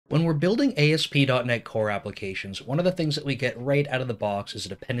When we're building ASP.NET Core applications, one of the things that we get right out of the box is a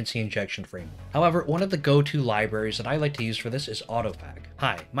dependency injection framework. However, one of the go-to libraries that I like to use for this is Autofac.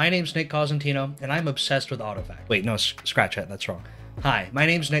 Hi, my name's Nick Cosentino, and I'm obsessed with Autofac. Wait, no, scratch that, that's wrong. Hi, my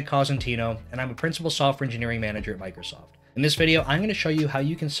name's Nick Cosentino, and I'm a Principal Software Engineering Manager at Microsoft. In this video, I'm going to show you how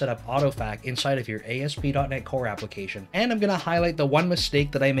you can set up Autofac inside of your ASP.NET Core application, and I'm going to highlight the one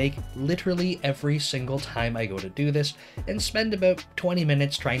mistake that I make literally every single time I go to do this, and spend about 20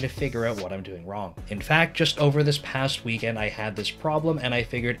 minutes trying to figure out what I'm doing wrong. In fact, just over this past weekend, I had this problem, and I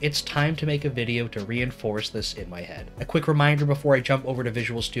figured it's time to make a video to reinforce this in my head. A quick reminder before I jump over to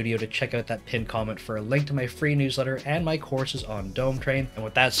Visual Studio to check out that pinned comment for a link to my free newsletter and my courses on Dome Train. And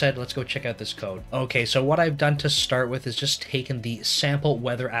with that said, let's go check out this code. Okay, so what I've done to start with is just taken the sample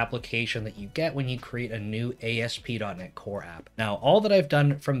weather application that you get when you create a new ASP.NET Core app. Now, all that I've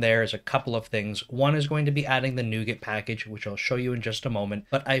done from there is a couple of things. One is going to be adding the NuGet package, which I'll show you in just a moment,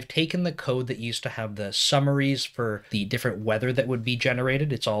 but I've taken the code that used to have the summaries for the different weather that would be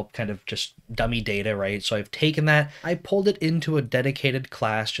generated. It's all kind of just dummy data, right? So I've taken that, I pulled it into a dedicated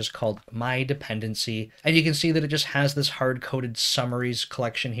class just called my dependency, and you can see that it just has this hard-coded summaries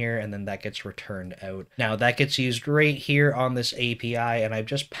collection here, and then that gets returned out. Now, that gets used right here on this API, and I've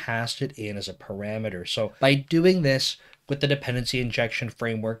just passed it in as a parameter. So by doing this with the dependency injection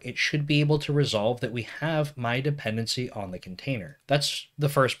framework, it should be able to resolve that we have my dependency on the container. That's the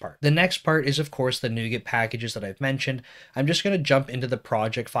first part. The next part is, of course, the NuGet packages that I've mentioned. I'm just going to jump into the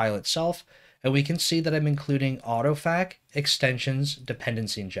project file itself, and we can see that I'm including Autofac, extensions,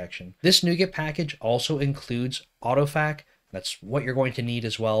 dependency injection. This NuGet package also includes Autofac. That's what you're going to need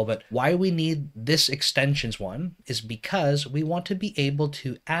as well. But why we need this extensions one is because we want to be able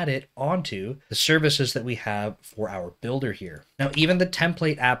to add it onto the services that we have for our builder here. Now, even the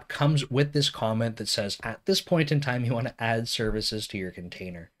template app comes with this comment that says, at this point in time, you want to add services to your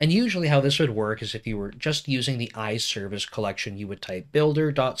container. And usually how this would work is if you were just using the IServiceCollection, you would type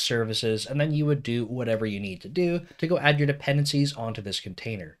builder.services, and then you would do whatever you need to do to go add your dependencies onto this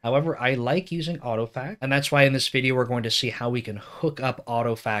container. However, I like using Autofac, and that's why in this video, we're going to see how we can hook up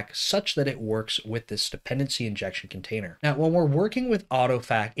Autofac such that it works with this dependency injection container. Now, when we're working with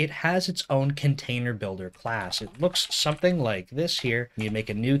Autofac, it has its own container builder class. It looks something like this here. You make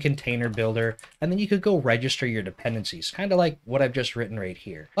a new container builder, and then you could go register your dependencies, kind of like what I've just written right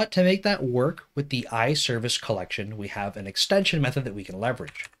here. But to make that work with the IServiceCollection, we have an extension method that we can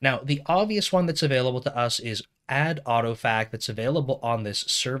leverage. Now, the obvious one that's available to us is add Autofac that's available on this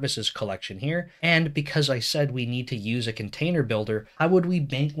services collection here. And because I said we need to use a container builder, how would we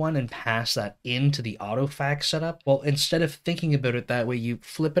make one and pass that into the Autofac setup? Well, instead of thinking about it that way, you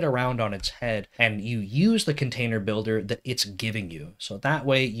flip it around on its head and you use the container builder that it's giving you. So that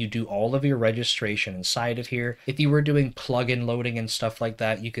way you do all of your registration inside of here. If you were doing plugin loading and stuff like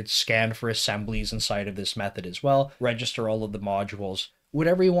that, you could scan for assemblies inside of this method as well, register all of the modules,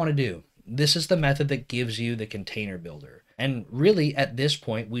 whatever you want to do. This is the method that gives you the container builder. And really, at this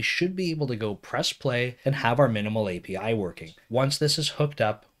point, we should be able to go press play and have our minimal API working. Once this is hooked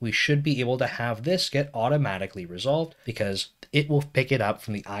up, we should be able to have this get automatically resolved because it will pick it up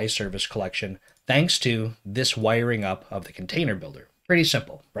from the IServiceCollection thanks to this wiring up of the container builder. Pretty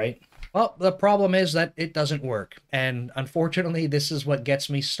simple, right? Well, the problem is that it doesn't work. And unfortunately, this is what gets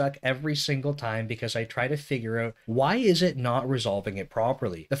me stuck every single time because I try to figure out why is it not resolving it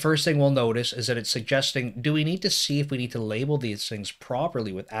properly. The first thing we'll notice is that it's suggesting, do we need to see if we need to label these things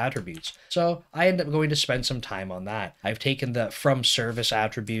properly with attributes? So I end up going to spend some time on that. I've taken the from service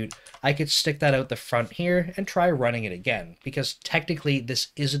attribute. I could stick that out the front here and try running it again because technically this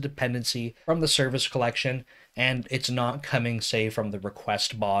is a dependency from the service collection, and it's not coming, say, from the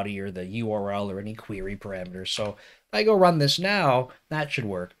request body or the URL or any query parameters. So if I go run this now, that should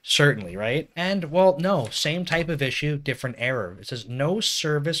work, certainly, right? And, well, no, same type of issue, different error. It says no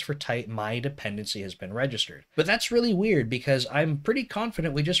service for type my dependency has been registered. But that's really weird because I'm pretty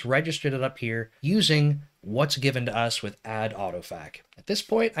confident we just registered it up here using what's given to us with add Autofac. At this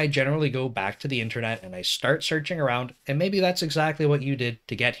point, I generally go back to the internet and I start searching around, and maybe that's exactly what you did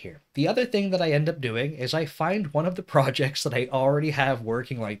to get here. The other thing that I end up doing is I find one of the projects that I already have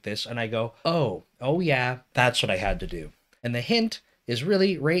working like this, and I go, oh yeah, that's what I had to do. And the hint is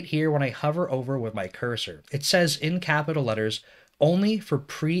really right here when I hover over with my cursor. It says in capital letters, only for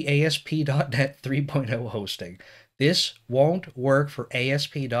pre-ASP.NET 3.0 hosting. This won't work for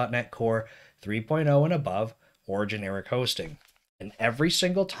ASP.NET Core 3.0 and above or generic hosting. And every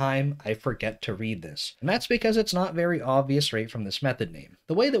single time I forget to read this. And that's because it's not very obvious right from this method name.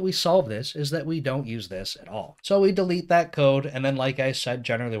 The way that we solve this is that we don't use this at all. So we delete that code, and then like I said,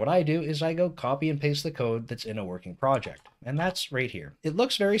 generally what I do is I go copy and paste the code that's in a working project. And that's right here. It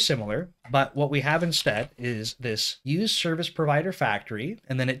looks very similar, but what we have instead is this use service provider factory,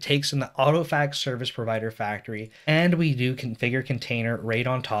 and then it takes in the Autofac service provider factory, and we do configure container right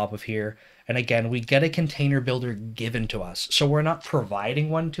on top of here. And again, we get a container builder given to us. So we're not providing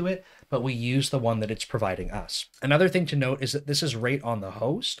one to it, but we use the one that it's providing us. Another thing to note is that this is right on the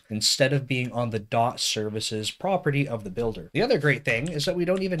host instead of being on the .services property of the builder. The other great thing is that we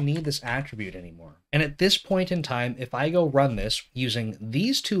don't even need this attribute anymore. And at this point in time, if I go run this using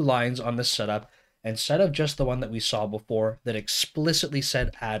these two lines on this setup, instead of just the one that we saw before that explicitly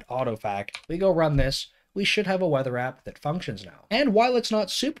said add Autofac, we go run this, we should have a weather app that functions now. And while it's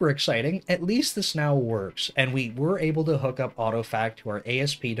not super exciting, at least this now works, and we were able to hook up Autofac to our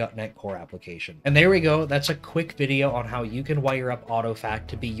ASP .NET Core application. And there we go, that's a quick video on how you can wire up Autofac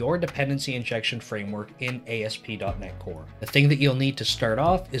to be your dependency injection framework in ASP .NET Core. The thing that you'll need to start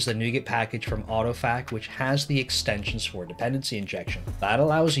off is the NuGet package from Autofac, which has the extensions for dependency injection. That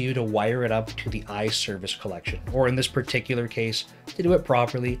allows you to wire it up to the IServiceCollection, or in this particular case, to do it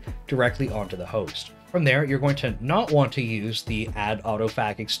properly, directly onto the host. From there, you're going to not want to use the add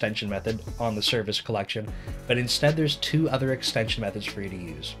Autofac extension method on the service collection, but instead there's two other extension methods for you to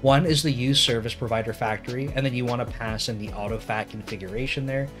use. One is the use service provider factory, and then you want to pass in the Autofac configuration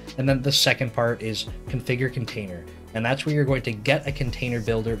there. And then the second part is configure container. And that's where you're going to get a container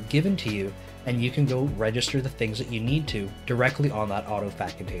builder given to you, and you can go register the things that you need to directly on that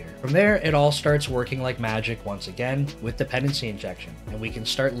Autofac container. From there, it all starts working like magic once again with dependency injection, and we can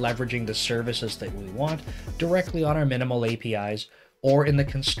start leveraging the services that we want directly on our minimal APIs or in the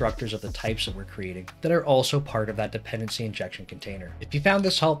constructors of the types that we're creating that are also part of that dependency injection container. If you found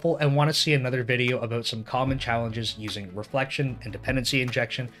this helpful and want to see another video about some common challenges using reflection and dependency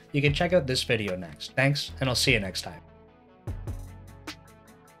injection, you can check out this video next. Thanks, and I'll see you next time.